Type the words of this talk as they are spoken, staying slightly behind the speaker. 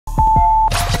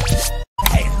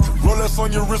what's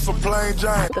on your wrist, a plain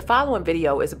giant. The following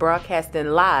video is broadcasting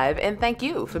live, and thank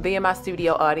you for being my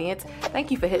studio audience.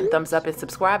 Thank you for hitting thumbs up and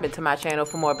subscribing to my channel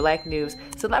for more black news,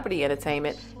 celebrity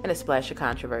entertainment, and a splash of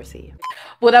controversy.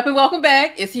 What up and welcome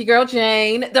back. It's your girl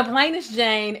Jane, the plainest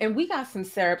Jane, and we got some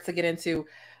syrup to get into.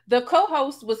 The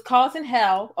co-host was causing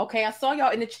hell. Okay, I saw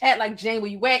y'all in the chat like, Jane,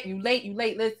 where you at? You late, you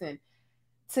late. Listen,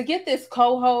 to get this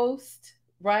co-host,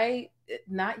 right?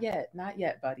 Not yet,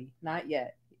 buddy. Not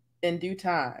yet. In due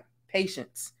time.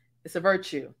 Patience. It's a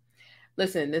virtue.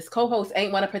 Listen, this co-host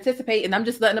ain't want to participate, and I'm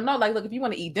just letting them know, like, look, if you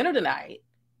want to eat dinner tonight,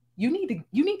 you need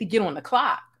to get on the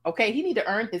clock. Okay, he need to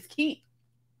earn his keep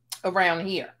around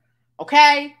here.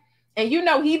 Okay, and you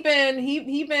know he been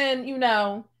you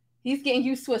know, he's getting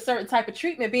used to a certain type of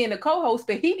treatment being a co-host,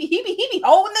 but he be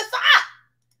holding this up.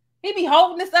 He be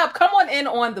holding this up. Come on in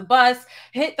on the bus.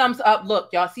 Hit thumbs up. Look,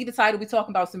 y'all see the title. We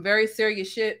talking about some very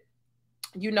serious shit.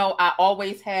 You know, I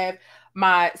always have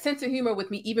my sense of humor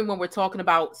with me, even when we're talking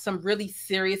about some really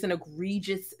serious and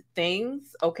egregious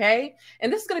things, okay?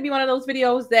 And this is going to be one of those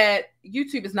videos that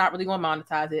YouTube is not really going to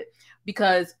monetize it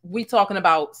because we talking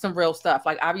about some real stuff.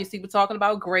 Like, obviously, we're talking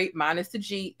about grape minus the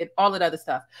G and all that other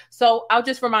stuff. So I'll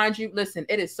just remind you, listen,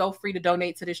 it is so free to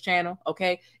donate to this channel,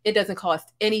 okay? It doesn't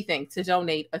cost anything to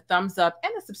donate. A thumbs up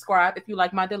and a subscribe if you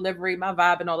like my delivery, my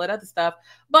vibe, and all that other stuff.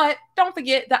 But don't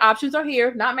forget, the options are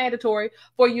here, not mandatory,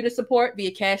 for you to support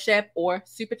via Cash App or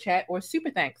Super Chat or Super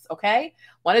Thanks, okay?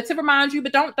 Wanted to remind you,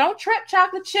 but don't trip,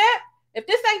 chocolate chip. If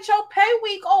this ain't your pay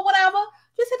week or whatever,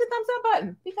 just hit the thumbs up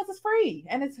button because it's free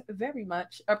and it's very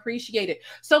much appreciated.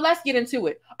 So let's get into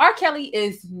it. R. Kelly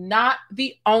is not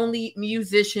the only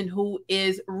musician who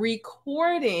is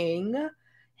recording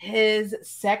his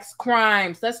sex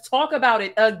crimes. Let's talk about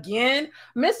it again.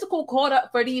 Mystikal caught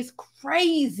up for these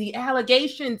crazy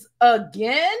allegations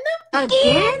again.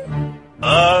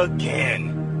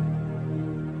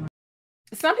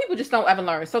 Some people just don't ever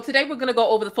learn. So today we're going to go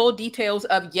over the full details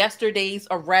of yesterday's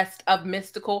arrest of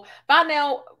Mystikal. By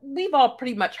now, we've all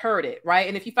pretty much heard it, right?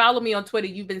 And if you follow me on Twitter,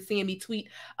 you've been seeing me tweet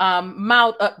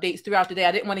mild updates throughout the day.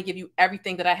 I didn't want to give you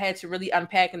everything that I had to really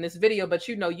unpack in this video, but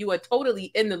you know, you are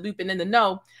totally in the loop and in the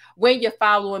know when you're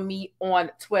following me on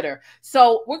Twitter.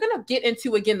 So we're going to get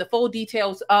into, again, the full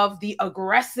details of the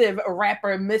aggressive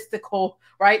rapper Mystikal,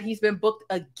 right? He's been booked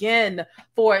again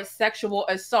for sexual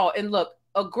assault. And look,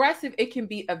 aggressive, it can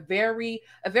be a very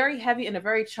heavy and a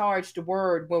very charged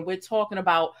word when we're talking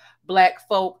about black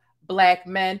folk, black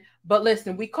men. But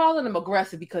listen, we calling him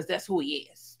aggressive because that's who he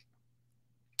is.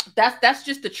 That's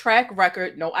just the track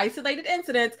record. No isolated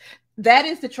incidents. That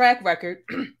is the track record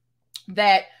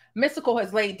that Mystikal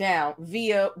has laid down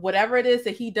via whatever it is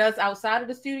that he does outside of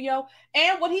the studio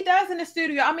and what he does in the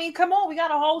studio. I mean, come on, we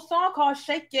got a whole song called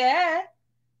Shake Your Ass,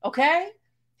 okay?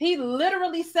 He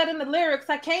literally said in the lyrics,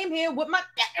 I came here with my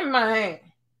dick in my hand.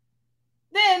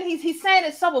 Then he's saying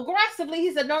it so aggressively.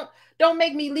 He said, don't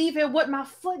make me leave here with my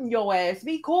foot in your ass.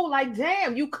 Be cool. Like,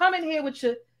 damn, you come in here with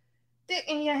your dick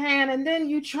in your hand and then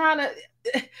you trying to,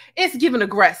 it's giving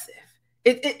aggressive.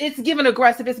 It's giving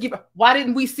aggressive. It's giving, why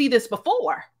didn't we see this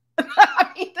before?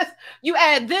 I mean, you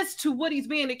add this to what he's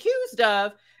being accused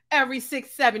of every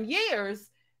 6-7 years,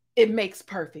 it makes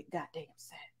perfect goddamn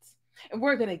sense. And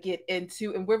we're going to get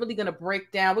into, and we're really going to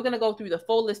break down, we're going to go through the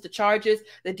full list of charges,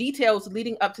 the details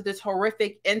leading up to this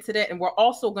horrific incident. And we're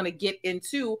also going to get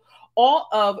into all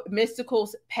of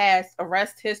Mystikal's past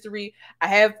arrest history. I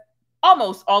have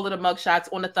almost all of the mugshots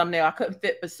on the thumbnail. I couldn't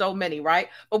fit for so many, right?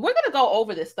 But we're going to go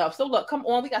over this stuff. So look, come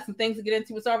on. We got some things to get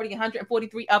into. It's already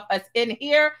 143 of us in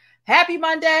here. Happy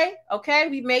Monday. Okay.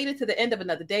 We made it to the end of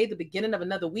another day, the beginning of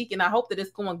another week. And I hope that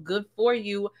it's going good for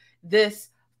you this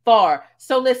far.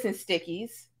 So listen,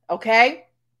 stickies, okay?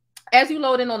 As you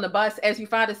load in on the bus, as you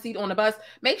find a seat on the bus,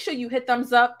 make sure you hit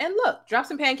thumbs up and look, drop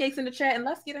some pancakes in the chat and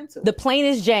let's get into it. The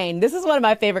plainest Jane. This is one of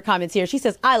my favorite comments here. She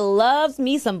says, I loves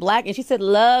me some black, and she said,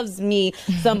 loves me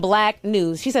some black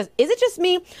news. She says, is it just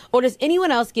me or does anyone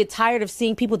else get tired of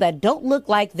seeing people that don't look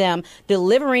like them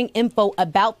delivering info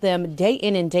about them day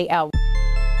in and day out?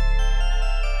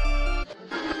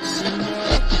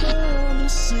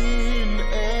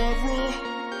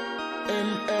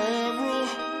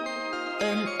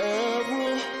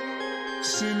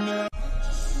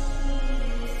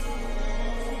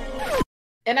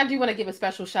 And I do want to give a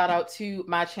special shout out to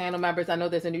my channel members. I know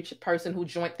there's a new person who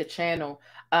joined the channel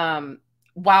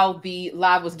while the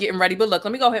live was getting ready. But look,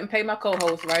 let me go ahead and pay my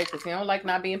co-host, right? Because he don't like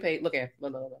not being paid. Look at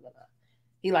look.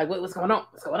 He like, what's going on?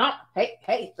 What's going on?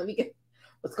 Hey, let me get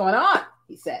what's going on,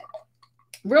 he said.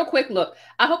 Real quick, look,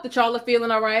 I hope that y'all are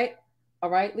feeling all right. All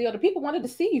right, Leo, the people wanted to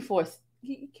see you for us.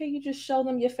 Can you just show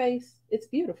them your face? It's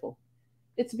beautiful.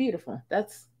 It's beautiful.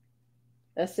 That's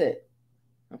it.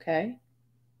 Okay.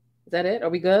 Is that it? Are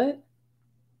we good?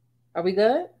 Are we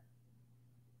good?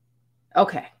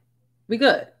 Okay. We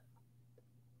good.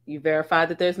 You verified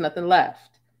that there's nothing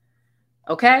left.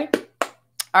 Okay?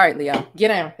 All right, Leo, get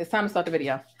down. It's time to start the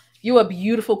video. You a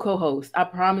beautiful co-host. I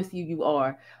promise you, you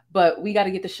are. But we got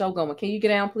to get the show going. Can you get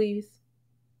down, please?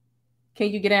 Can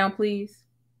you get down, please?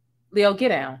 Leo, get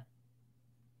down.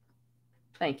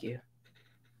 Thank you.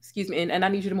 Excuse me. And I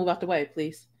need you to move out the way,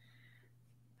 please.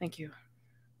 Thank you.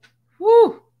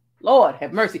 Woo. Lord,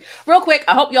 have mercy. Real quick,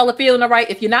 I hope y'all are feeling all right.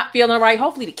 If you're not feeling all right,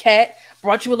 hopefully the cat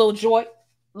brought you a little joy.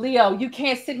 Leo, you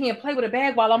can't sit here and play with a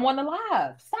bag while I'm on the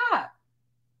live. Stop.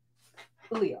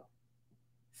 Leo,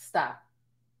 stop.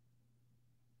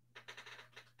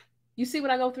 You see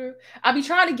what I go through? I be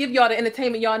trying to give y'all the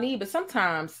entertainment y'all need, but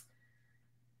sometimes...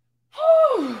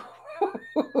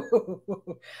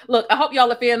 Look, I hope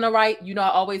y'all are feeling all right. You know, I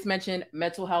always mention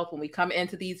mental health when we come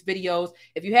into these videos.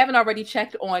 If you haven't already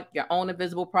checked on your own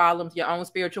invisible problems, your own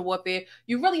spiritual warfare,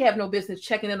 you really have no business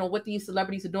checking in on what these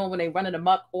celebrities are doing when they're running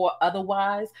amok or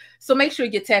otherwise. So make sure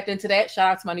you get tapped into that.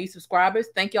 Shout out to my new subscribers.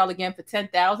 Thank y'all again for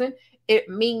 10,000. It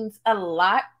means a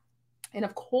lot. And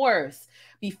of course,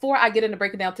 before I get into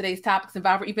breaking down today's topics and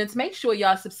viral events, make sure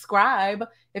y'all subscribe.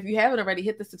 If you haven't already,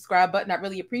 hit the subscribe button. I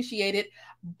really appreciate it.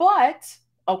 But,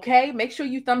 okay, make sure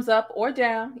you thumbs up or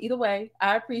down. Either way,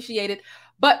 I appreciate it.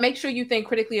 But make sure you think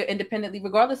critically or independently,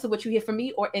 regardless of what you hear from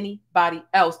me or anybody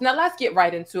else. Now, let's get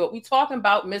right into it. We're talking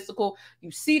about Mystikal.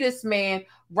 You see this man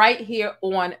right here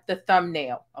on the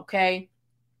thumbnail, okay?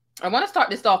 I want to start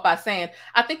this off by saying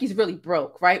I think he's really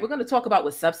broke, right? We're going to talk about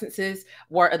what substances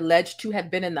were alleged to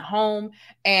have been in the home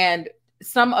and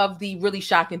some of the really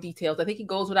shocking details. I think it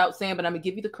goes without saying, but I'm going to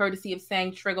give you the courtesy of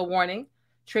saying trigger warning.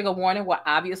 Trigger warning, we're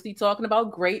obviously talking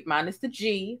about grape minus the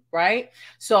G, right?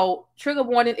 So trigger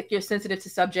warning if you're sensitive to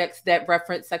subjects that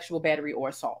reference sexual battery or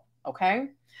assault, okay?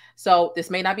 So this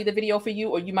may not be the video for you,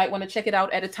 or you might want to check it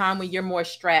out at a time when you're more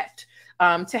strapped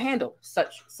to handle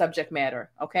such subject matter,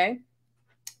 okay?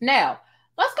 Now,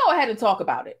 let's go ahead and talk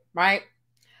about it, right?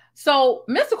 So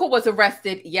Mystikal was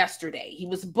arrested yesterday. He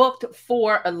was booked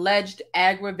for alleged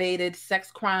aggravated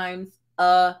sex crimes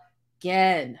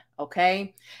again,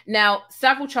 okay? Now,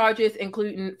 several charges,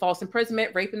 including false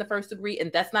imprisonment, rape in the first degree,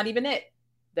 and that's not even it.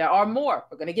 There are more.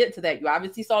 We're going to get into that. You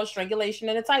obviously saw strangulation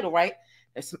in the title, right?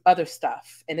 There's some other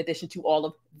stuff in addition to all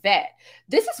of that.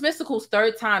 This is Mystikal's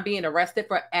third time being arrested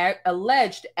for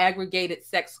alleged aggravated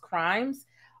sex crimes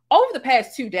over the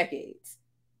past 2 decades.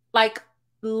 Like,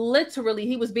 literally,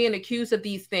 he was being accused of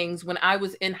these things when I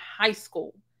was in high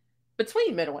school,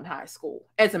 between middle and high school,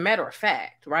 as a matter of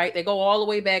fact, right? They go all the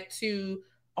way back to,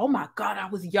 oh my God, I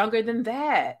was younger than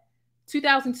that.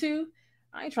 2002?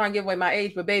 I ain't trying to give away my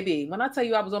age, but baby, when I tell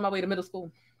you I was on my way to middle school,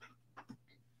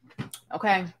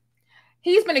 okay?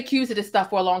 He's been accused of this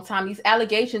stuff for a long time. These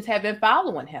allegations have been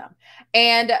following him.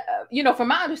 And, you know, from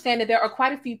my understanding, there are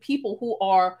quite a few people who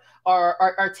are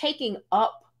taking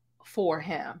up for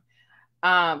him.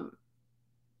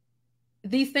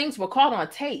 These things were caught on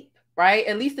tape, right?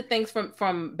 At least the things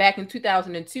from back in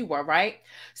 2002 were, right?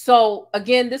 So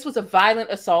again, this was a violent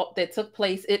assault that took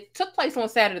place. It took place on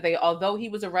Saturday, although he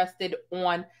was arrested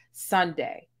on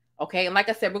Sunday. Okay. And like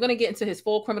I said, we're going to get into his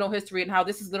full criminal history and how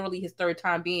this is literally his third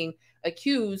time being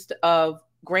accused of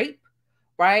grape,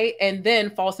 right? And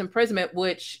then false imprisonment,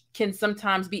 which can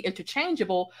sometimes be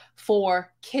interchangeable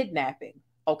for kidnapping.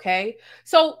 Okay.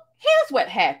 So here's what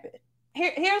happened.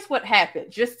 Here's what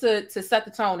happened, just to set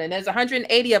the tone. And there's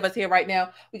 180 of us here right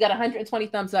now. We got 120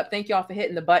 thumbs up. Thank y'all for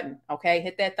hitting the button. Okay.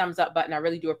 Hit that thumbs up button. I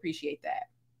really do appreciate that.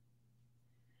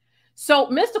 So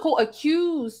Mystikal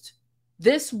accused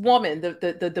this woman,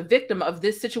 the victim of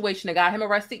this situation that got him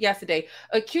arrested yesterday,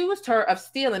 accused her of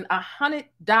stealing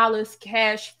 $100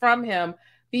 cash from him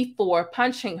before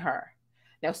punching her.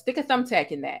 Now, stick a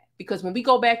thumbtack in that, because when we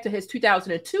go back to his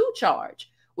 2002 charge,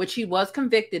 which he was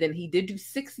convicted and he did do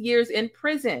 6 years in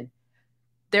prison,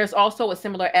 there's also a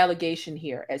similar allegation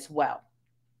here as well.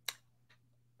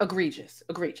 Egregious,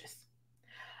 egregious.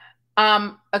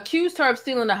 Accused her of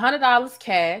stealing $100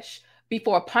 cash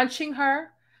before punching her,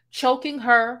 choking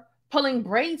her, pulling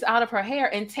braids out of her hair,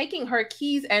 and taking her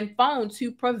keys and phone to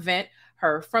prevent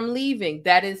her from leaving.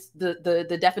 That is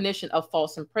the definition of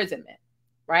false imprisonment,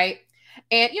 right?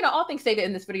 And, you know, all things stated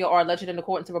in this video are alleged in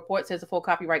accordance to reports. There's a full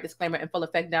copyright disclaimer in full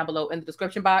effect down below in the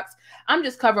description box. I'm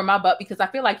just covering my butt because I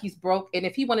feel like he's broke. And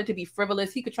if he wanted to be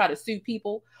frivolous, he could try to sue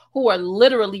people who are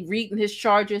literally reading his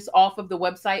charges off of the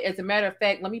website. As a matter of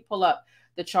fact, let me pull up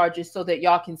the charges so that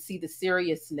y'all can see the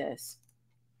seriousness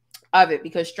of it,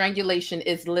 because strangulation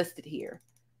is listed here,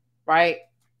 right?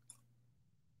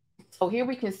 So here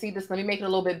we can see this. Let me make it a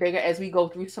little bit bigger as we go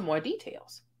through some more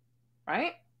details,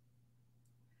 right?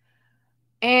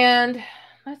 And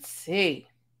let's see.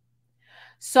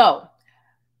 So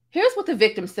here's what the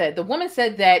victim said. The woman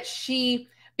said that she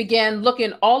began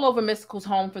looking all over Mystikal's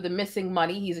home for the missing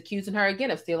money. He's accusing her again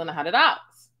of stealing $100.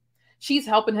 She's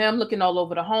helping him, looking all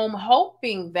over the home,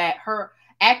 hoping that her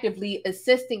actively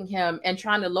assisting him and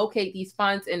trying to locate these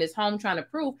funds in his home, trying to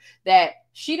prove that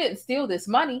she didn't steal this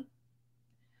money,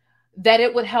 that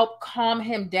it would help calm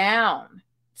him down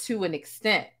to an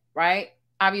extent, right?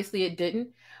 Obviously it didn't.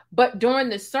 But during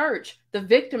the search, the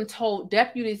victim told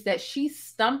deputies that she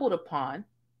stumbled upon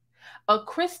a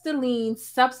crystalline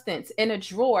substance in a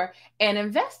drawer, and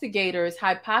investigators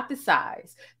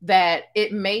hypothesized that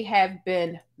it may have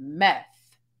been meth.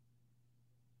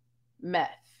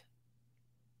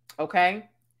 Okay?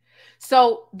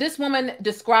 So this woman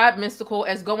described Mystikal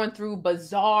as going through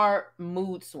bizarre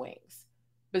mood swings,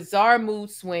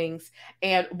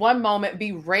 and one moment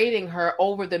berating her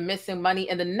over the missing money,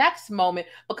 and the next moment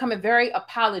becoming very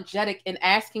apologetic and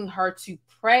asking her to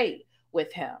pray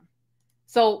with him.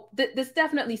 So this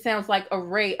definitely sounds like an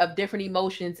array of different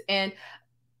emotions. And,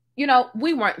 you know,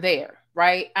 we weren't there,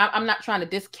 right? I'm not trying to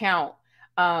discount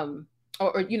or,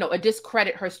 you know,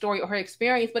 discredit her story or her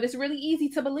experience, but it's really easy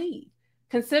to believe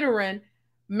considering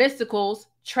Mystikal's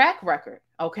track record,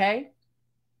 okay?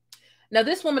 Now,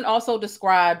 this woman also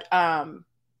described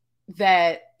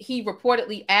that he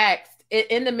reportedly asked,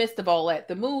 in the midst of all that,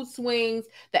 the mood swings,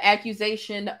 the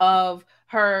accusation of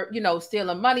her, you know,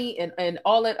 stealing money and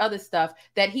all that other stuff,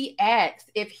 that he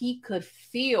asked if he could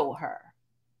feel her.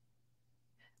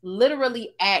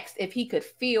 Literally asked if he could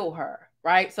feel her,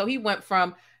 right? So he went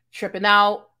from tripping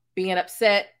out, being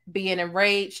upset, being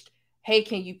enraged, hey,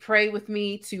 can you pray with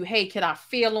me, to, hey, can I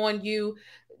feel on you?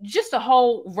 Just a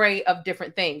whole array of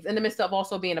different things in the midst of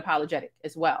also being apologetic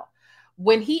as well.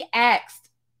 When he asked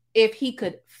if he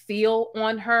could feel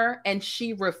on her and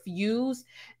she refused,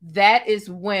 that is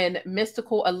when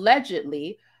Mystikal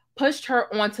allegedly pushed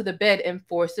her onto the bed and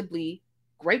forcibly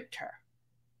raped her,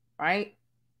 right?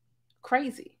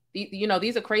 Crazy. You know,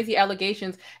 these are crazy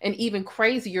allegations and even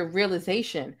crazier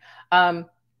realization.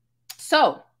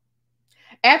 So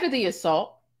after the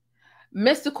assault,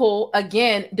 Mystikal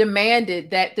again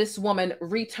demanded that this woman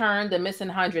return the missing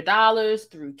 $100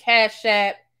 through Cash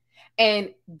App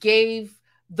and gave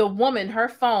the woman her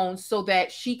phone so that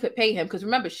she could pay him. Because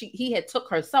remember, he had took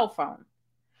her cell phone.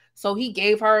 So he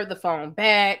gave her the phone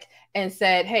back and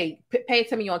said, hey, pay it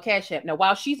to me on Cash App. Now,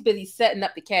 while she's busy setting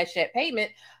up the Cash App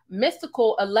payment,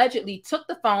 Mystikal allegedly took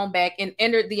the phone back and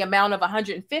entered the amount of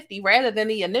 $150 rather than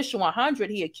the initial $100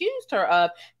 he accused her of,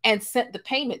 and sent the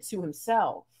payment to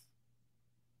himself.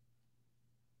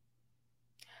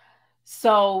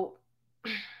 So,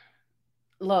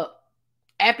 look,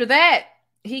 after that,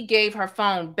 he gave her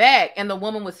phone back and the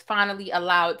woman was finally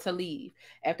allowed to leave.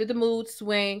 After the mood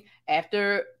swing,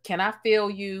 after, can I feel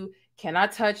you? Can I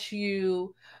touch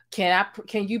you? Can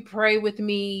you pray with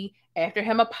me? After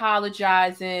him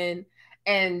apologizing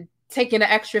and taking an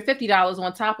extra $50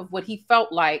 on top of what he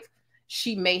felt like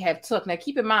she may have took. Now,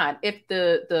 keep in mind, if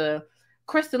the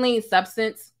crystalline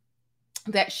substance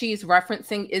that she's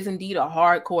referencing is indeed a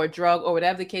hardcore drug or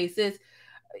whatever the case is,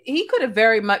 he could have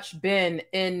very much been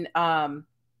in an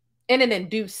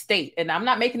induced state. And I'm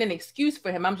not making an excuse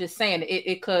for him. I'm just saying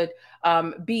it could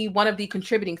be one of the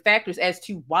contributing factors as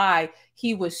to why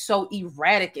he was so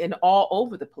erratic and all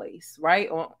over the place, right?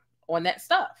 On that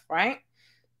stuff, right?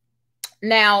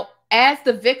 Now, as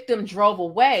the victim drove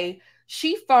away,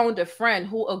 she phoned a friend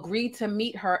who agreed to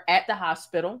meet her at the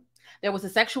hospital. There was a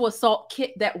sexual assault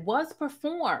kit that was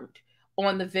performed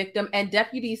on the victim, and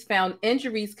deputies found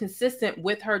injuries consistent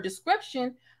with her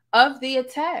description of the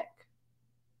attack.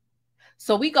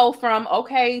 So we go from,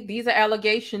 okay, these are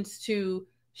allegations, to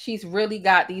she's really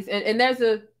got these. And there's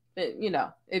a, you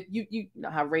know, if you know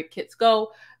how rape kits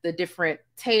go, the different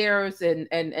tears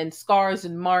and scars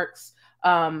and marks,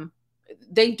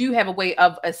 they do have a way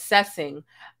of assessing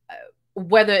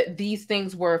whether these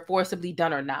things were forcibly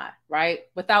done or not, right?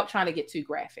 Without trying to get too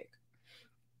graphic.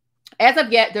 As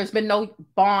of yet, there's been no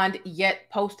bond yet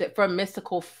posted for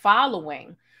Mystikal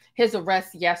following his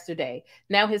arrest yesterday.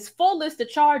 Now, his full list of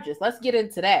charges, let's get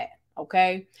into that,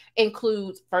 okay,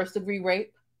 includes first-degree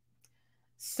rape,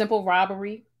 simple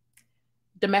robbery,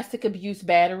 domestic abuse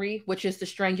battery, which is the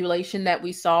strangulation that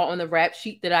we saw on the rap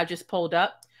sheet that I just pulled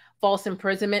up, false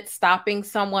imprisonment, stopping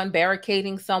someone,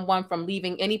 barricading someone from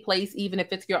leaving any place, even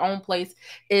if it's your own place,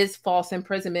 is false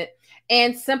imprisonment,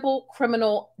 and simple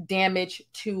criminal damage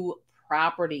to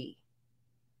property.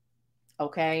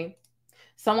 Okay.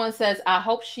 Someone says, I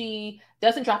hope she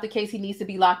doesn't drop the case. He needs to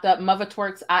be locked up. Mother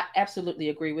twerks. I absolutely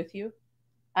agree with you.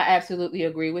 I absolutely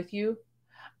agree with you.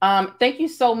 Thank you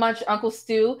so much, Uncle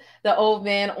Stu, the old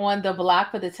man on the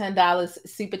block, for the $10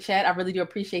 super chat. I really do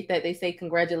appreciate that. They say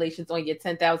congratulations on your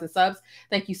 10,000 subs.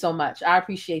 Thank you so much. I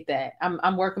appreciate that.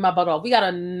 I'm working my butt off. We got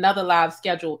another live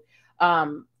scheduled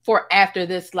for after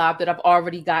this live that I've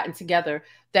already gotten together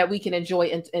that we can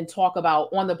enjoy and talk about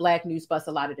on the Black News Bus,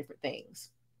 a lot of different things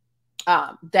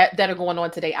that are going on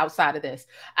today outside of this.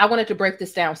 I wanted to break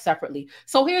this down separately.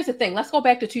 So here's the thing. Let's go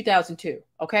back to 2002,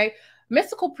 okay?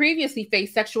 Mystikal previously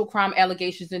faced sexual crime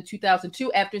allegations in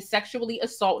 2002 after sexually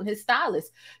assaulting his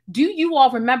stylist. Do you all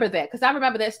remember that? Because I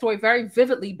remember that story very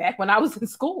vividly back when I was in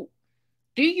school.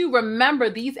 Do you remember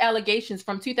these allegations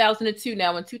from 2002?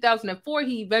 Now, in 2004,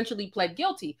 he eventually pled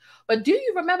guilty. But do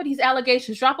you remember these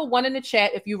allegations? Drop a 1 in the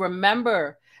chat if you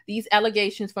remember these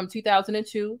allegations from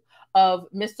 2002 of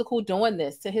Mystikal doing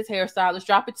this to his hairstylist.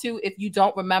 Drop a 2 if you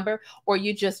don't remember, or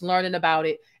you're just learning about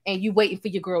it and you waiting for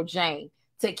your girl Jane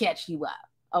to catch you up,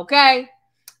 okay?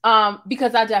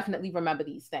 Because I definitely remember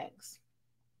these things.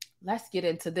 Let's get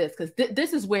into this, because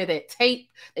this is where that tape,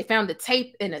 they found the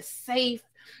tape in a safe.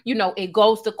 You know, it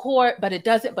goes to court, but it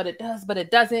doesn't, but it does, but it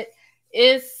doesn't.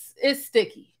 It's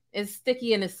sticky. It's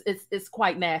sticky, and it's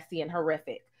quite nasty and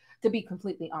horrific, to be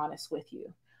completely honest with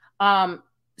you.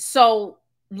 So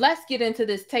let's get into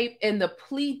this tape and the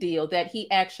plea deal that he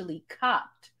actually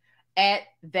copped at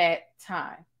that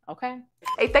time. Okay.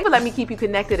 Hey, thanks for letting me keep you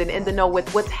connected and in the know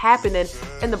with what's happening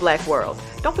in the Black world.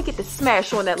 Don't forget to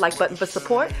smash on that like button for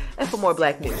support and for more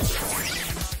Black news.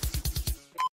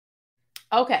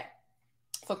 Okay.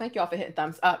 So thank y'all for hitting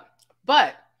thumbs up.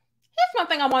 But here's one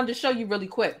thing I wanted to show you really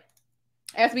quick.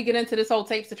 As we get into this whole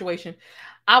tape situation,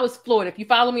 I was floored. If you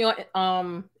follow me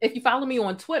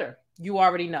on Twitter, you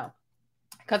already know.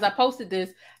 Because I posted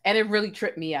this and it really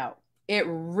tripped me out. It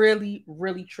really,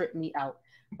 really tripped me out.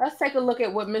 Let's take a look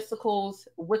at what Mystikal's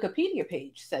Wikipedia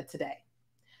page said today.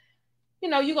 You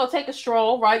know, you go take a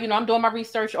stroll, right? You know, I'm doing my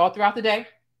research all throughout the day.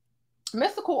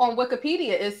 Mystikal on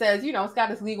Wikipedia, it says, you know, it's got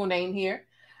his legal name here.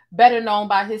 Better known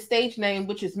by his stage name,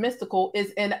 which is Mystikal,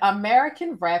 is an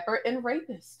American rapper and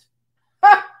rapist.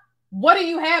 What do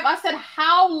you have? I said,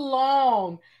 how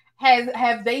long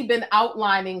have they been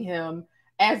outlining him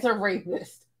as a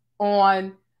rapist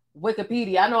on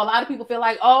Wikipedia? I know a lot of people feel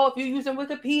like, oh, if you're using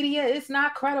Wikipedia, it's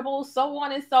not credible, so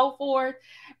on and so forth.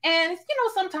 And, you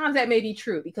know, sometimes that may be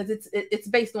true because it's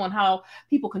based on how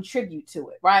people contribute to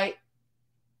it, right?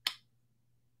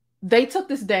 They took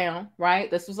this down, right?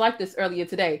 This was like this earlier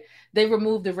today. They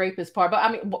removed the rapist part. But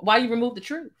I mean, why you remove the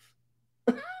truth?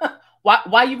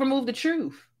 why you remove the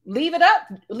truth? Leave it up.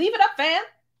 Leave it up, fam.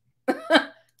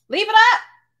 Leave it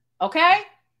up. Okay?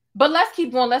 But let's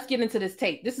keep going. Let's get into this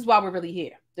tape. This is why we're really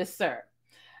here. This, sir.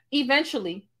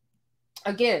 Eventually,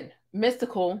 again,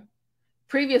 Mystikal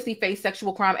previously faced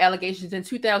sexual crime allegations in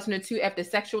 2002 after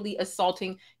sexually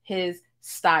assaulting his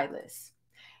stylist.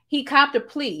 He copped a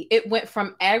plea. It went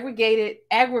from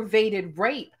aggravated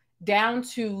rape down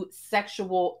to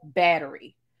sexual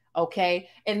battery. Okay.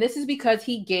 And this is because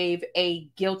he gave a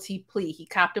guilty plea. He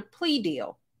copped a plea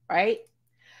deal, right?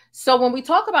 So when we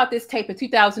talk about this tape in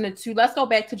 2002, let's go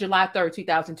back to July 3rd,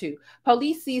 2002.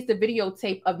 Police seized the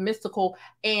videotape of Mystikal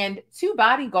and 2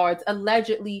 bodyguards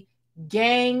allegedly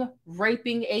gang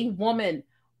raping a woman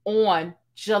on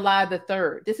July the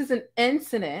 3rd. This is an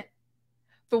incident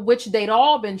for which they'd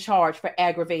all been charged for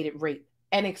aggravated rape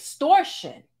and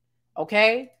extortion,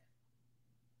 okay?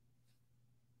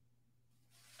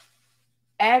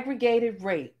 Aggravated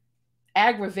rape,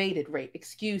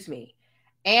 excuse me,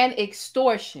 and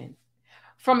extortion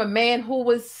from a man who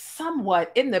was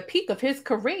somewhat in the peak of his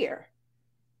career.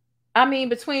 I mean,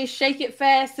 between Shake It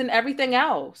Fast and everything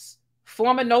else,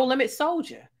 former No Limit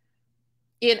soldier.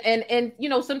 And you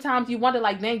know, sometimes you wonder,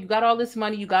 like, man, you got all this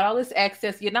money, you got all this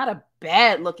access. You're not a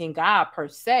bad looking guy per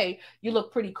se. You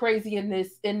look pretty crazy in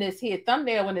this here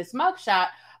thumbnail in this mugshot.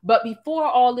 But before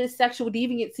all this sexual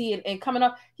deviancy and coming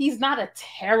up, he's not a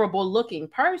terrible looking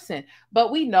person.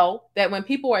 But we know that when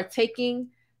people are taking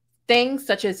things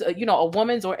such as, you know, a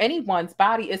woman's or anyone's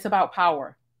body, it's about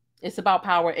power. It's about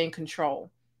power and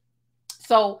control.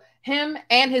 So him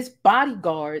and his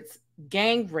bodyguards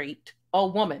gang raped a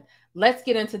woman. Let's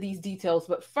get into these details.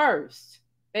 But first,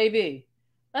 baby,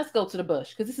 let's go to the bush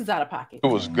because this is out of pocket. It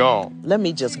was gone. Let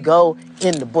me just go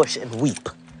in the bush and weep.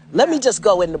 Let me just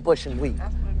go in the bush and weep.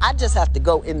 I just have to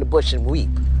go in the bush and weep.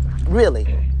 Really.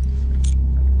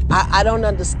 I don't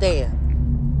understand.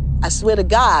 I swear to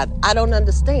God, I don't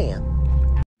understand.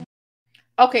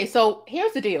 Okay, so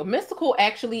here's the deal. Mystikal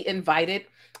actually invited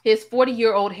his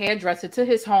 40-year-old hairdresser to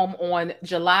his home on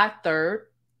July 3rd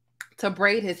to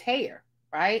braid his hair,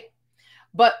 right?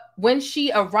 But when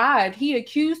she arrived, he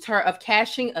accused her of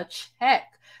cashing a check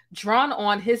drawn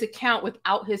on his account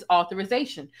without his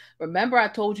authorization. Remember, I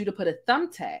told you to put a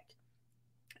thumbtack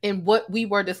in what we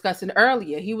were discussing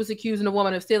earlier. He was accusing a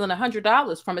woman of stealing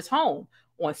 $100 from his home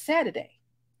on Saturday.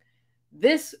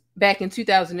 This back in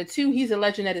 2002, he's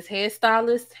alleging that his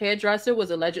hairdresser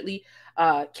was allegedly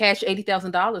cashed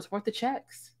 $80,000 worth of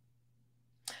checks.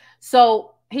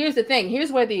 So here's the thing.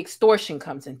 Here's where the extortion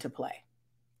comes into play,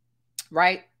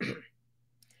 right?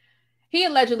 He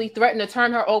allegedly threatened to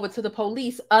turn her over to the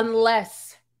police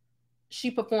unless she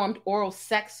performed oral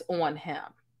sex on him.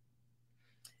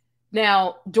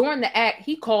 Now, during the act,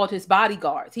 he called his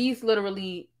bodyguards. He's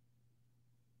literally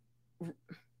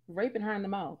raping her in the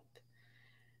mouth.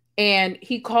 And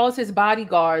he calls his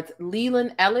bodyguards,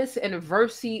 Leland Ellis and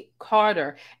Versi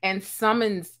Carter, and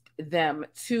summons them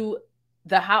to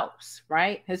the house,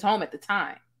 right? His home at the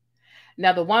time.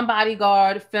 Now, the one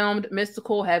bodyguard filmed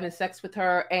Mystikal having sex with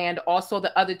her, and also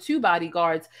the other two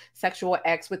bodyguards' sexual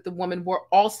acts with the woman were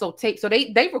also taped. So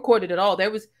they recorded it all.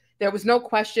 There was no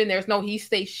question. There's no he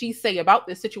say, she say about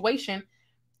this situation.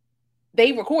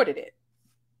 They recorded it.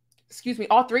 Excuse me.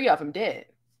 All three of them did.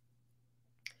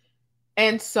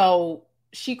 And so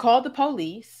she called the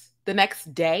police the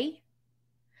next day,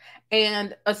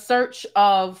 and a search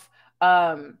of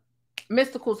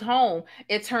Mystikal's home,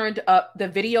 it turned up the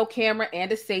video camera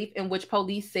and a safe in which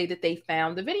police say that they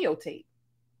found the videotape.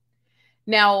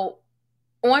 Now,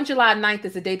 on July 9th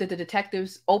is the day that the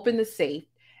detectives opened the safe,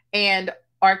 and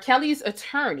R. Kelly's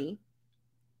attorney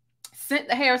sent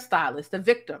the hairstylist, the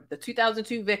victim, the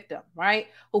 2002 victim, right,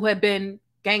 who had been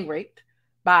gang raped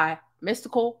by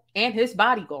Mystikal and his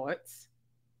bodyguards.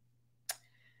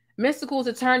 Mystikal's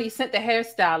attorney sent the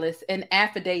hairstylist an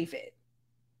affidavit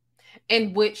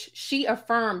in which she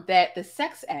affirmed that the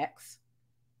sex acts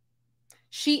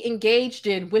she engaged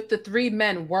in with the three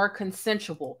men were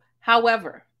consensual.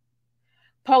 However,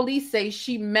 police say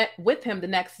she met with him the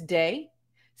next day,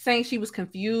 saying she was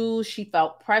confused. She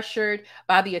felt pressured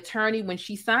by the attorney when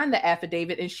she signed the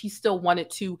affidavit, and she still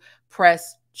wanted to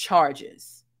press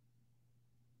charges.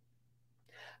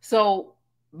 So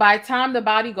by the time the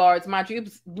bodyguards, mind you, it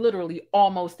was literally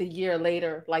almost a year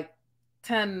later, like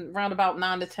round about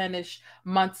 9 to 10-ish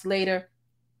months later,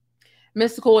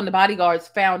 Mystikal and the bodyguards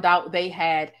found out they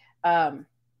had an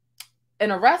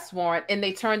arrest warrant, and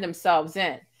they turned themselves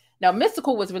in. Now,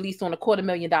 Mystikal was released on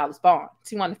 $250,000 bond,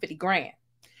 $250,000.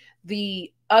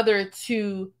 The other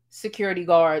two security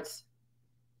guards,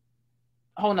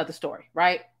 a whole nother story,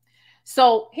 right?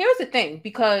 So here's the thing,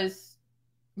 because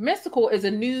Mystikal is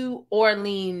a New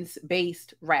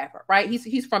Orleans-based rapper, right?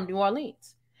 He's from New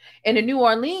Orleans. And in New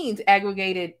Orleans,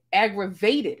 aggravated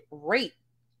rape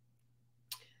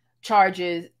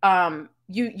charges,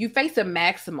 you face a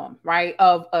maximum, right,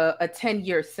 of a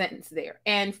 10-year sentence there,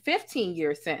 and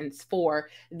 15-year sentence for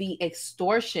the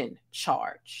extortion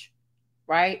charge,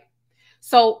 right?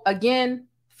 So again,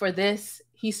 for this,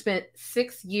 he spent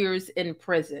 6 years in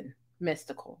prison,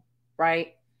 Mystikal,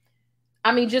 right?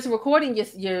 I mean, just recording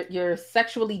your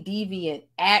sexually deviant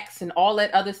acts and all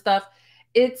that other stuff,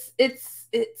 it's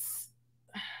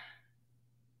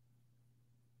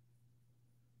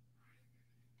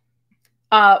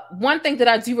one thing that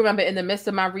I do remember in the midst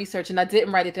of my research, and I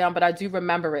didn't write it down, but I do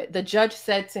remember it. The judge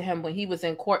said to him when he was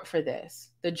in court for this,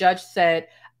 the judge said,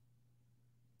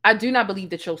 "I do not believe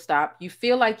that you'll stop. You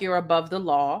feel like you're above the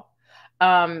law."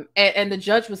 And the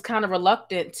judge was kind of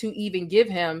reluctant to even give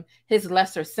him his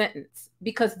lesser sentence,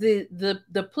 because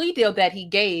the plea deal that he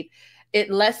gave, it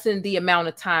lessened the amount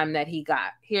of time that he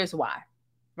got. Here's why,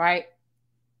 right?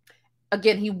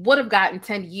 Again, he would have gotten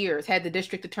 10 years had the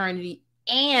district attorney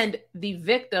and the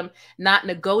victim not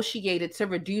negotiated to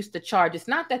reduce the charge. It's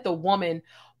not that the woman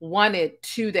wanted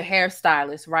to, the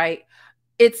hairstylist, right?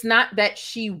 It's not that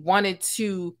she wanted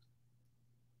to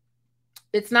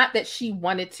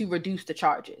reduce the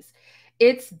charges.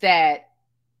 It's that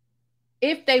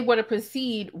if they were to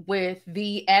proceed with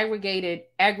the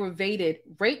aggravated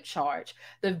rape charge,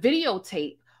 the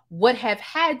videotape would have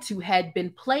had to had been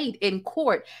played in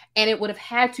court, and it would have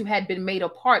had to had been made a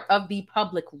part of the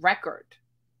public record.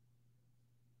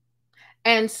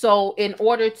 And so in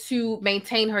order to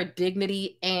maintain her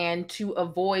dignity and to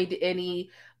avoid any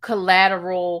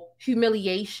collateral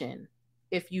humiliation,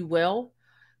 if you will,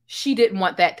 she didn't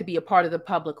want that to be a part of the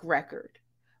public record.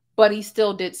 But he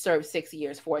still did serve 6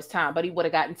 years for his time, but he would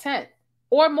have gotten 10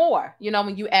 or more, you know,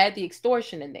 when you add the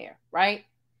extortion in there, right?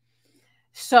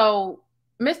 So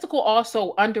Mystikal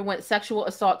also underwent sexual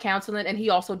assault counseling, and he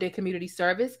also did community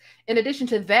service. In addition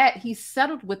to that, he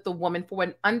settled with the woman for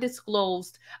an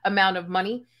undisclosed amount of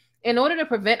money in order to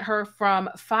prevent her from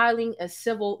filing a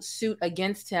civil suit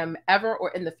against him ever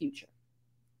or in the future.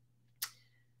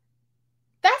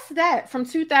 That's that from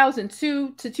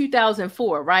 2002 to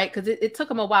 2004, right? Because it took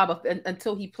him a while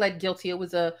until he pled guilty. It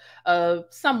was a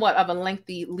somewhat of a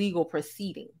lengthy legal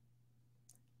proceeding.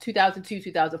 2002,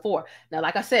 2004. Now,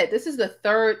 like I said, this is the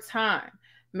third time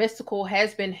Mystikal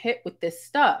has been hit with this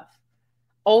stuff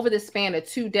over the span of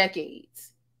 2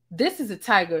 decades. This is a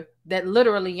tiger that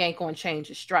literally ain't gonna change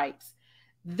his stripes.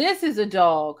 This is a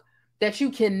dog that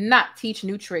you cannot teach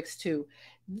new tricks to.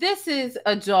 This is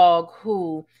a dog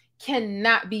who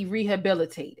cannot be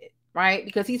rehabilitated, right?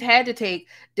 Because he's had to take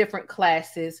different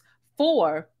classes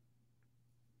for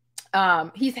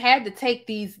he's had to take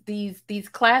these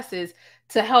classes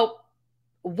to help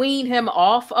wean him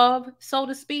off of, so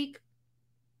to speak,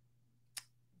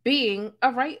 being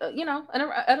an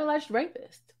alleged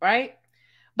rapist, right?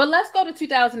 But let's go to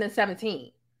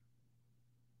 2017.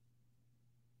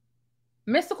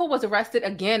 Mystikal was arrested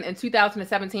again in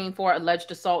 2017 for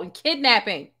alleged assault and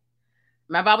kidnapping.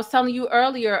 Remember, I was telling you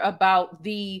earlier about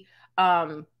the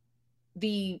force,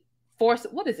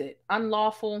 what is it?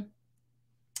 Unlawful.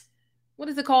 What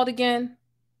is it called again?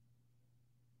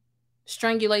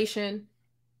 Strangulation.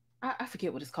 I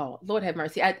forget what it's called. Lord have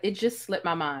mercy. It just slipped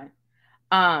my mind.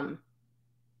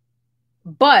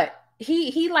 But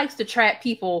he likes to trap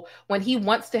people when he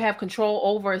wants to have control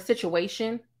over a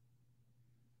situation.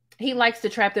 He likes to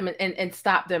trap them and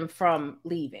stop them from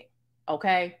leaving.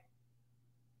 Okay.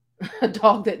 A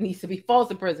dog that needs to be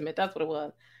false imprisonment. That's what it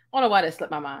was. I don't know why that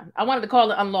slipped my mind. I wanted to call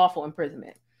it unlawful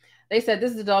imprisonment. They said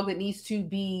this is a dog that needs to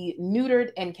be neutered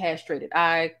and castrated.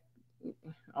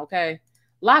 Okay.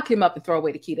 Lock him up and throw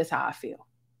away the key. That's how I feel.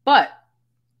 But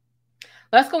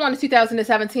let's go on to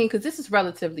 2017 because this is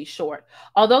relatively short.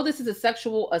 Although this is a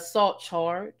sexual assault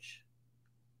charge,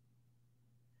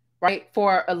 right,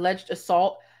 for alleged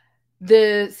assault,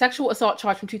 the sexual assault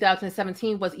charge from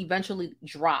 2017 was eventually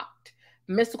dropped.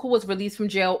 Mystikal was released from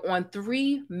jail on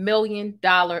 $3 million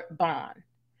bond.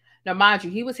 Now, mind you,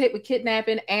 he was hit with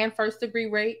kidnapping and first-degree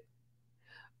rape,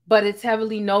 but it's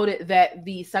heavily noted that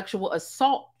the sexual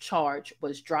assault charge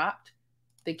was dropped.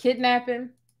 The kidnapping,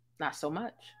 not so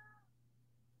much.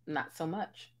 Not so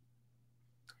much.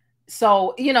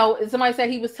 So, somebody said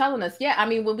he was telling us, yeah, I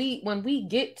mean, when we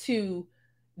get to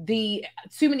the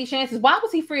too many chances, why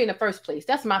was he free in the first place?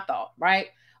 That's my thought, right?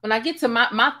 When I get to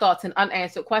my thoughts and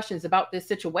unanswered questions about this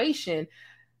situation,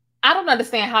 I don't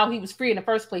understand how he was free in the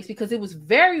first place because it was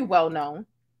very well known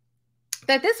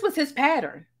that this was his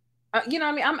pattern.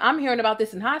 I'm hearing about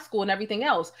this in high school and everything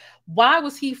else. Why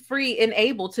was he free and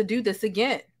able to do this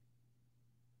again?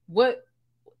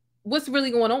 What's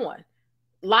really going on?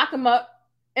 Lock him up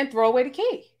and throw away the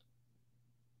key.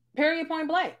 Period, point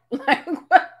blank. Like,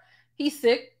 what? He's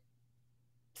sick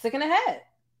in the head.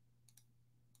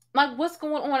 Like, what's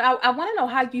going on? I want to know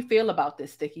how you feel about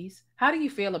this, Stickies. How do you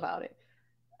feel about it?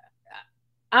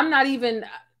 I'm not even,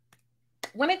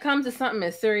 when it comes to something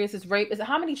as serious as rape,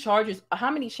 how many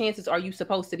chances are you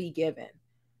supposed to be given?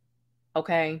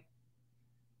 Okay.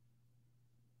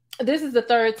 This is the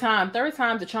third time. Third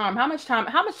time's the charm. How much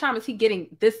time is he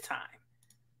getting this time?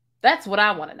 That's what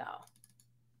I want to know.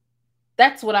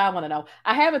 That's what I want to know.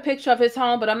 I have a picture of his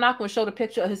home, but I'm not going to show the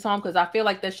picture of his home because I feel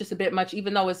like that's just a bit much,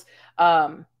 even though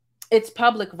it's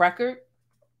public record.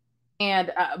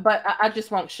 And but I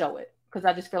just won't show it because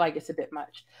I just feel like it's a bit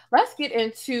much. Let's get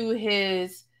into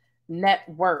his net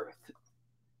worth.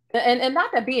 And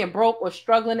not that being broke or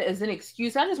struggling is an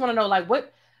excuse. I just want to know, like,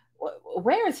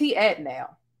 where is he at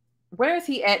now? Where is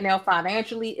he at now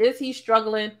financially? Is he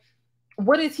struggling?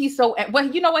 What is he so? Well,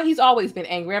 you know what? He's always been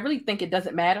angry. I really think it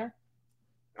doesn't matter.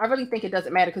 I really think it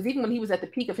doesn't matter because even when he was at the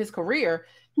peak of his career,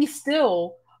 he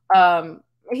still,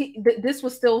 this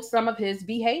was still some of his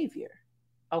behavior.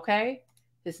 Okay.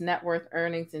 His net worth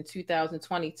earnings in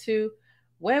 2022,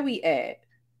 where we at?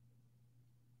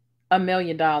 $1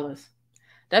 million.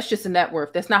 That's just a net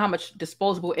worth. That's not how much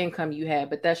disposable income you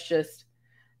have, but that's just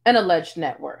an alleged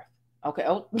net worth. Okay.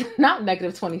 Oh, not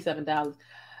negative $27.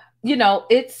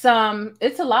 It's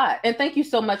a lot. And thank you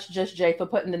so much, Just Jay, for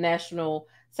putting the National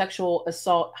Sexual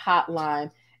Assault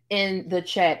Hotline in the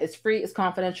chat. It's free, it's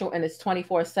confidential, and it's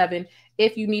 24/7.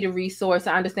 If you need a resource,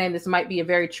 I understand this might be a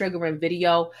very triggering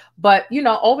video, but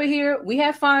over here we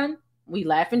have fun, we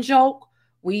laugh and joke,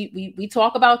 we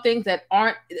talk about things that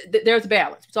aren't. There's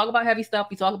balance. We talk about heavy stuff,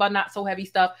 we talk about not so heavy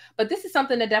stuff, but this is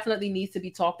something that definitely needs to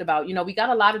be talked about. We got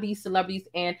a lot of these celebrities,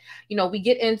 and we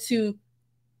get into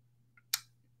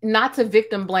not to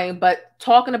victim blame, but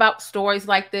talking about stories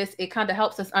like this, it kind of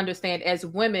helps us understand as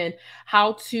women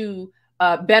how to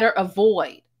better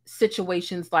avoid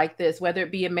situations like this, whether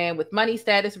it be a man with money,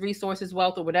 status, resources,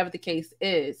 wealth, or whatever the case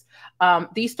is.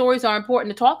 These stories are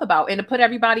important to talk about and to put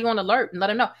everybody on alert and let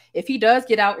them know if he does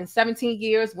get out in 17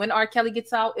 years, when R. Kelly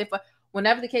gets out,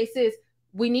 whenever the case is,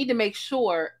 we need to make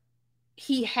sure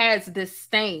he has this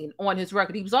stain on his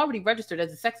record. He was already registered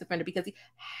as a sex offender because he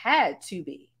had to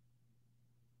be.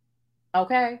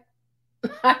 Okay.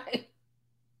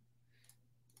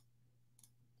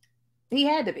 He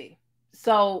had to be.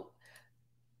 So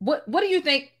what do you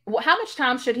think? How much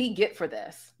time should he get for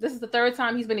this? This is the third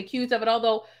time he's been accused of it,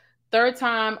 although third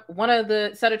time one of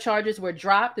the set of charges were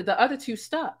dropped. The other two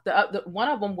stuck. The one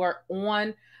of them were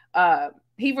on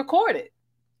he recorded.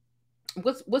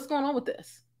 What's going on with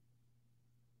this?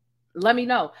 Let me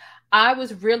know. I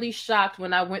was really shocked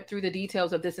when I went through the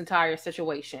details of this entire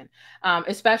situation,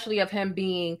 especially of him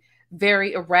being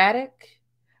very erratic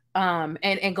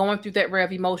and going through that array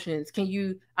of emotions.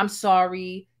 I'm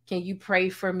sorry. Can you pray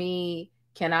for me?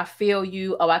 Can I feel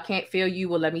you? Oh, I can't feel you.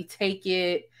 Well, let me take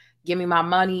it. Give me my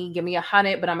money. Give me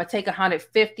 100, but I'm going to take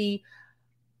 150.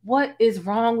 What is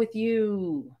wrong with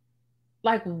you?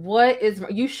 Like,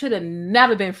 you should have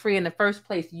never been free in the first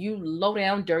place. You low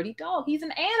down, dirty dog. He's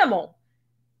an animal.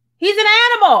 He's an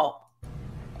animal.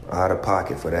 Out of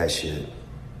pocket for that shit.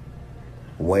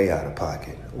 Way out of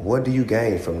pocket. What do you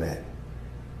gain from that?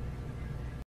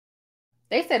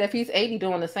 They said if he's 80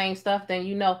 doing the same stuff,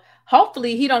 then,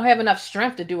 hopefully he don't have enough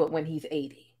strength to do it when he's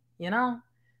 80,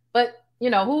 But,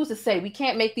 who's to say? We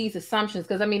can't make these assumptions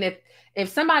because, if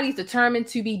somebody's determined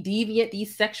to be deviant,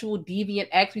 these sexual deviant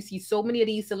acts, we see so many of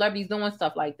these celebrities doing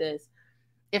stuff like this.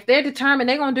 If they're determined,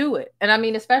 they're going to do it.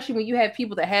 And especially when you have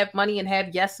people that have money and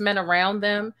have yes men around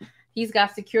them, he's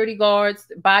got security guards,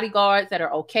 bodyguards that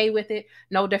are okay with it.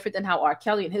 No different than how R.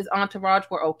 Kelly and his entourage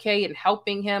were okay in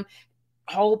helping him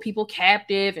hold people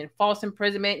captive and false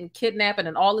imprisonment and kidnapping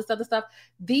and all this other stuff.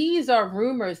 These are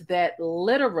rumors that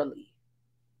literally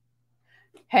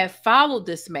have followed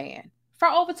this man for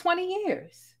over 20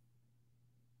 years.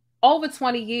 Over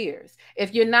 20 years.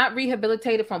 If you're not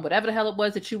rehabilitated from whatever the hell it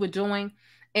was that you were doing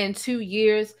in 2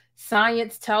 years,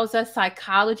 science tells us,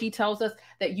 psychology tells us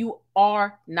that you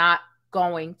are not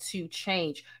going to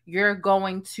change. You're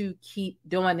going to keep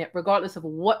doing it regardless of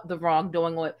what the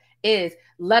wrongdoing is,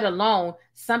 let alone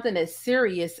something as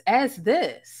serious as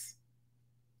this.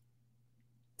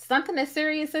 Something as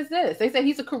serious as this. They say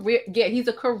he's a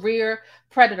career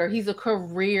predator. He's a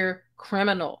career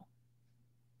criminal.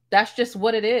 That's just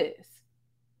what it is.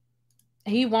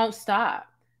 He won't stop,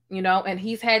 and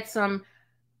he's had some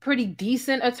pretty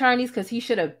decent attorneys because he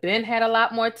should have had a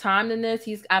lot more time than this.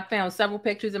 I found several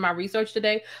pictures in my research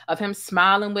today of him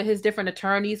smiling with his different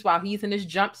attorneys while he's in his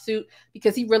jumpsuit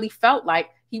because he really felt like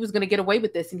he was going to get away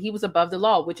with this and he was above the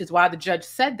law, which is why the judge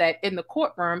said that in the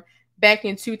courtroom back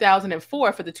in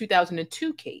 2004 for the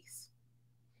 2002 case.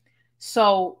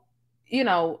 So,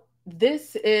 they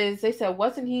said,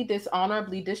 wasn't he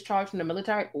dishonorably discharged from the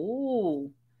military?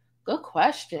 Ooh, good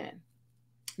question.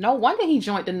 No wonder he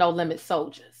joined the No Limit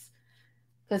Soldiers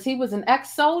because he was an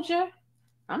ex-soldier.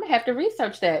 I'm going to have to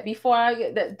research that before I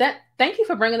get that. Thank you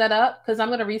for bringing that up because I'm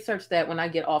going to research that when I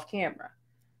get off camera.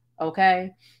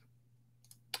 Okay.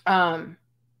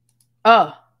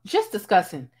 Just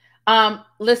discussing.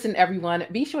 Listen, everyone,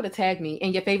 be sure to tag me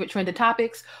in your favorite trending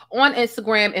topics on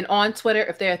Instagram and on Twitter.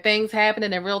 If there are things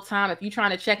happening in real time, if you're trying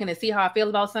to check in and see how I feel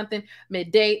about something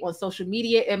midday on social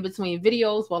media, in between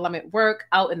videos while I'm at work,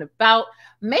 out and about,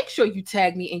 make sure you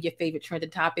tag me in your favorite trending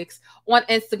topics on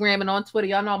Instagram and on Twitter.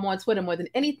 Y'all know I'm on Twitter more than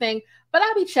anything, but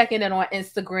I'll be checking in on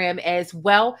Instagram as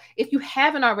well. If you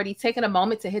haven't already taken a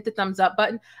moment to hit the thumbs up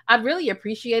button, I'd really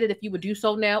appreciate it if you would do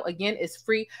so now. Again, it's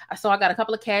free. I got a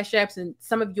couple of Cash Apps, and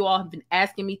some of you all have been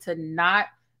asking me to not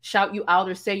shout you out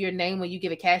or say your name when you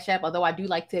give a Cash App, although I do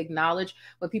like to acknowledge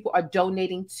when people are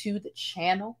donating to the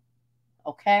channel.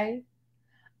 Okay.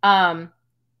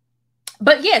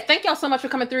 But yeah, thank y'all so much for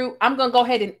coming through. I'm going to go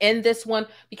ahead and end this one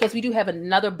because we do have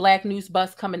another Black News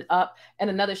Bus coming up and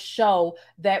another show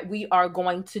that we are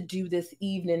going to do this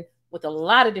evening with a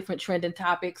lot of different trending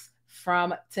topics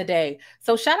from today.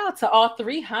 So shout out to all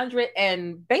 300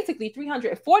 and basically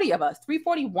 340 of us.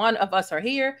 341 of us are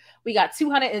here. We got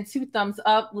 202 thumbs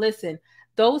up. Listen,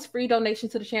 those free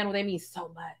donations to the channel, they mean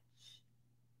so much.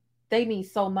 They mean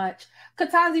so much.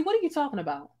 Katazi, what are you talking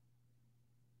about?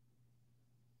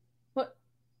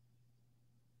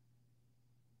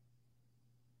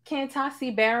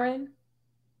 Kantasi Baron,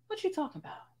 what you talking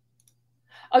about?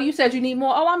 Oh, you said you need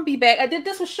more. Oh, I'm gonna be back.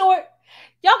 This was short.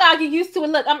 Y'all gotta get used to it.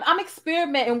 Look, I'm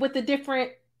experimenting with the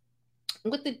different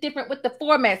with the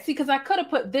format. See, because I could have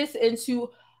put this into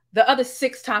the other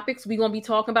 6 topics we're gonna be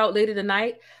talking about later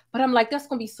tonight, but I'm like, that's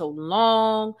gonna be so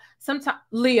long. Sometimes,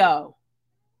 Leo,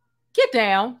 get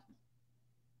down.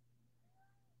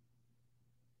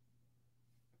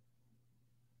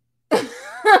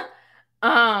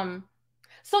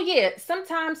 So yeah,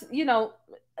 sometimes, you know,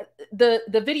 the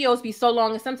videos be so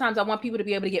long, and sometimes I want people to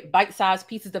be able to get bite-sized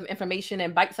pieces of information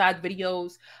and bite-sized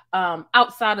videos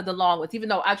outside of the long ones. Even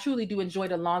though I truly do enjoy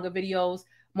the longer videos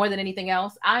more than anything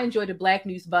else, I enjoy the Black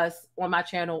News Bus on my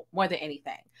channel more than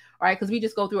anything. All right, because we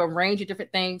just go through a range of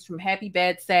different things, from happy,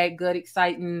 bad, sad, good,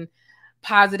 exciting,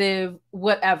 positive,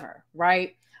 whatever.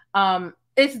 Right?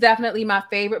 It's definitely my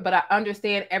favorite, but I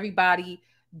understand everybody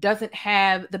doesn't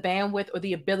have the bandwidth or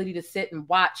the ability to sit and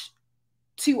watch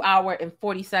 2-hour and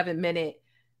 47-minute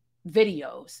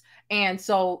videos. And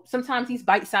so sometimes these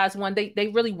bite-sized ones, they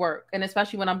really work. And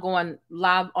especially when I'm going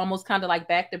live, almost kind of like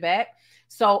back to back.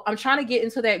 So I'm trying to get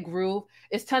into that groove.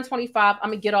 It's 10:25. I'm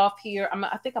gonna get off here.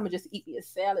 I think I'm gonna just eat me a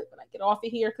salad when I get off of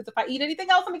here, because if I eat anything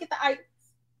else, I'm gonna get the itis.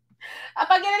 If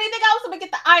I get anything else, I'm gonna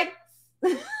get the itis.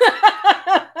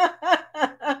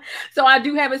 So I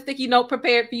do have a sticky note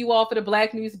prepared for you all for the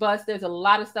Black News Bus. There's a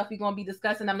lot of stuff we're going to be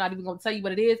discussing. I'm not even going to tell you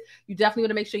what it is. You definitely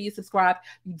want to make sure you subscribe.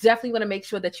 You definitely want to make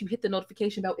sure that you hit the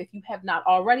notification bell if you have not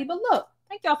already. But look,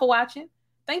 thank y'all for watching.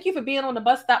 Thank you for being on the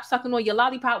bus stop, sucking on your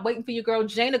lollipop, waiting for your girl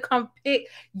Jane to come pick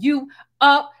you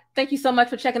up. Thank you so much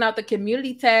for checking out the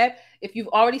community tab. If you've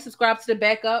already subscribed to the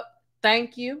backup,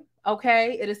 thank you.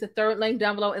 Okay, it is the 3rd link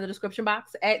down below in the description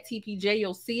box at TPJ.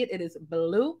 You'll see it. It is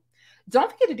blue.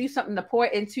 Don't forget to do something to pour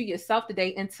into yourself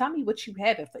today, and tell me what you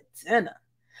having for dinner.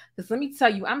 Because let me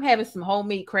tell you, I'm having some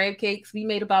homemade crab cakes. We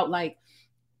made about like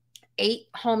 8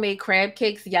 homemade crab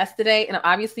cakes yesterday, and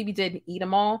obviously we didn't eat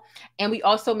them all. And we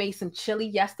also made some chili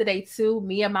yesterday too,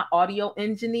 me and my audio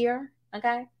engineer.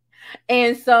 Okay,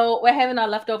 and so we're having our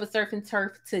leftover surf and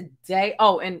turf today.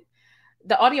 Oh, and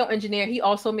the audio engineer, he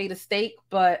also made a steak,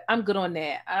 but I'm good on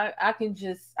that.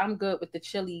 I'm good with the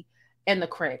chili and the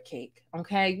crab cake.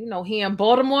 Okay. You know, here in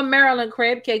Baltimore, Maryland,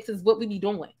 crab cakes is what we be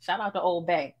doing. Shout out to Old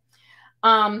Bay.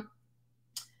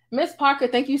 Miss Parker,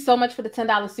 thank you so much for the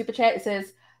 $10 super chat. It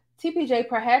says, TPJ,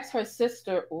 perhaps her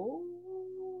sister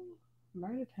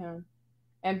murdered him.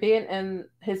 And being in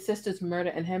his sister's murder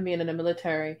and him being in the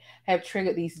military have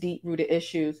triggered these deep-rooted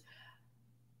issues.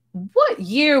 What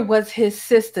year was his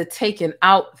sister taken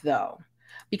out, though?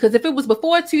 Because if it was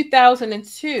before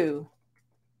 2002,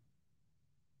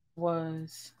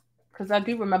 because I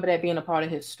do remember that being a part of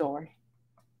his story.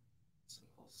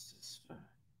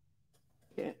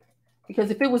 Yeah.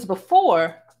 Because if it was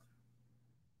before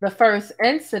the first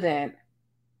incident,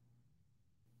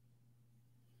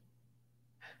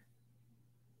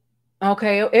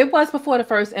 okay, it was before the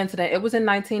first incident. It was in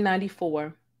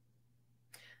 1994.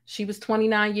 She was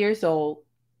 29 years old.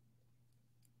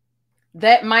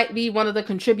 That might be one of the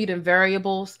contributing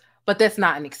variables, but that's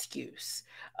not an excuse.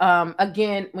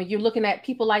 Again, when you're looking at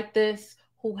people like this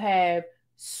who have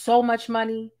so much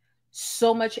money,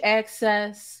 so much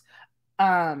access,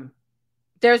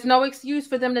 there's no excuse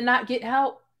for them to not get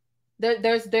help.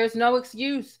 There's no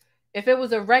excuse. If it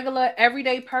was a regular,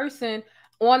 everyday person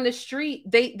on the street,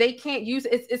 they can't use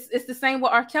it. It's the same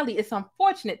with R. Kelly. It's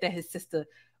unfortunate that his sister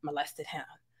molested him.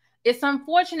 It's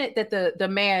unfortunate that the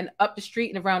man up the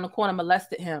street and around the corner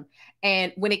molested him.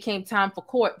 And when it came time for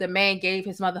court, the man gave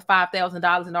his mother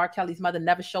 $5,000, and R. Kelly's mother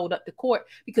never showed up to court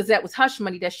because that was hush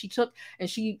money that she took. And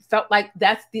she felt like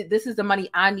this is the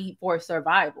money I need for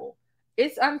survival.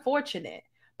 It's unfortunate,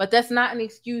 but that's not an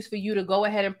excuse for you to go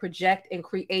ahead and project and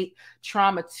create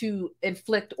trauma to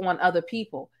inflict on other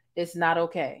people. It's not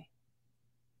okay.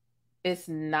 It's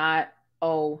not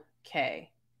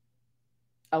okay.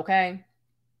 Okay.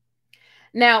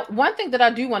 Now, one thing that I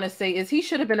do want to say is he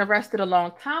should have been arrested a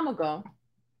long time ago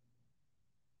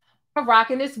for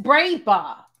rocking this braid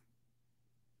bob.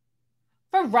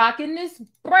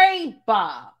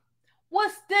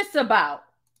 What's this about?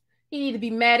 He need to be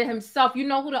mad at himself. You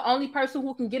know who the only person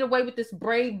who can get away with this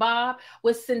braid bob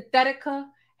with Synthetica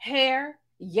hair,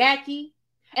 Yaki,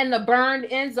 and the burned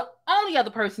ends? The only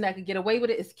other person that could get away with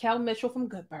it is Kel Mitchell from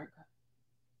Good Burger.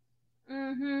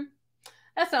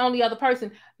 That's the only other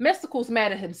person. Mystikal's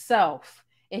mad at himself,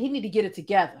 and he need to get it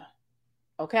together.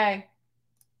 Okay?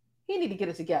 He need to get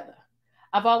it together.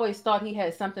 I've always thought he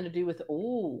had something to do with,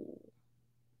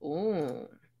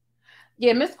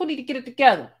 yeah, Mystikal need to get it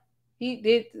together.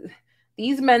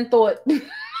 These men thought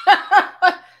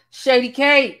shady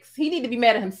cakes. He need to be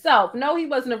mad at himself. No, he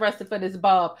wasn't arrested for this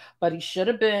bob, but he should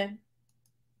have been.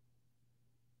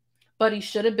 but he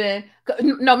should have been.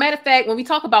 No, matter of fact, when we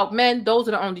talk about men, those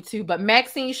are the only two. But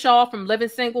Maxine Shaw from Living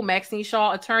Single, Maxine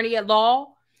Shaw, attorney at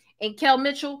law, and Kel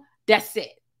Mitchell, that's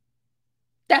it.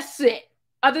 That's it.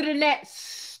 Other than that,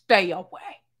 stay away.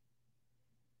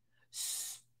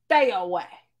 Stay away.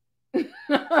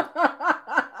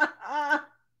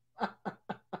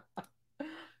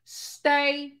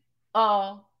 Stay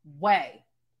away.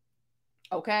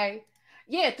 Okay?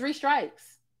 Yeah, 3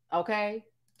 strikes. Okay?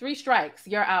 3 strikes.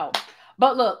 You're out.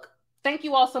 But look, thank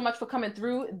you all so much for coming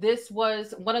through. This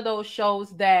was one of those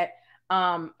shows that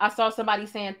I saw somebody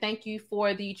saying thank you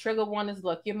for the trigger warnings.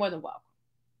 Look, you're more than welcome.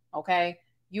 Okay?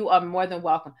 You are more than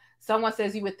welcome. Someone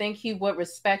says you would think he would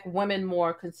respect women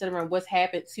more considering what's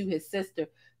happened to his sister.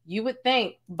 You would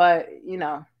think, but, you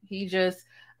know, he just,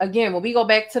 again, when we go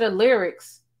back to the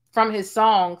lyrics from his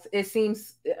songs, it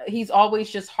seems he's always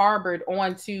just harbored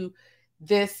onto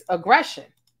this aggression.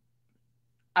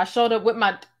 I showed up with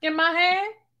my in my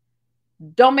hand.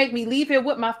 Don't make me leave here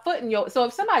with my foot in your. So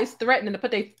if somebody's threatening to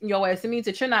put their in your ass, it means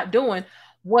that you're not doing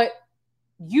what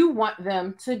you want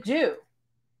them to do.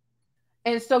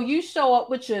 And so you show up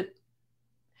with your,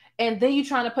 and then you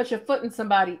trying to put your foot in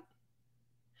somebody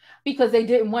because they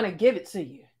didn't want to give it to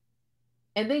you.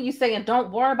 And then you saying,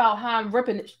 don't worry about how I'm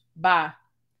ripping it. Bye.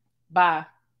 Bye.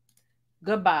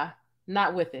 Goodbye.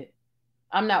 Not with it.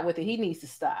 I'm not with it. He needs to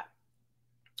stop.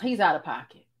 He's out of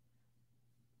pocket.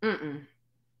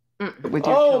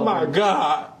 Oh my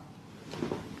God.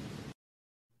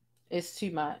 It's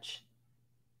too much.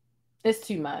 It's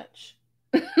too much.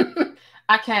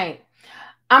 I can't.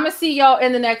 I'm going to see y'all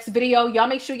in the next video. Y'all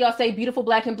make sure y'all say beautiful,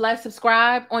 black, and blessed.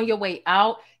 Subscribe on your way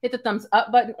out. Hit the thumbs up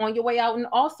button on your way out. And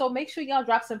also make sure y'all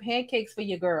drop some pancakes for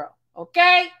your girl.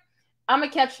 Okay? I'm going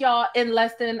to catch y'all in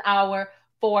less than an hour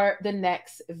for the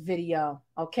next video.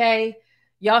 Okay?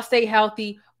 Y'all stay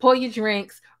healthy. Pour your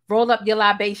drinks. Roll up your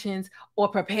libations. Or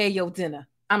prepare your dinner.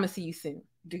 I'm going to see you soon.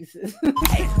 Deuces. But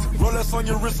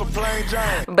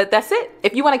that's it.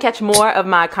 If you want to catch more of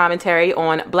my commentary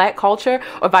on Black culture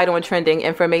or vital and trending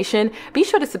information, be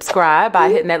sure to subscribe by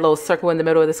hitting that little circle in the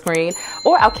middle of the screen,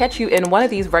 or I'll catch you in one of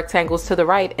these rectangles to the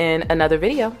right in another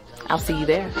video. I'll see you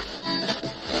there.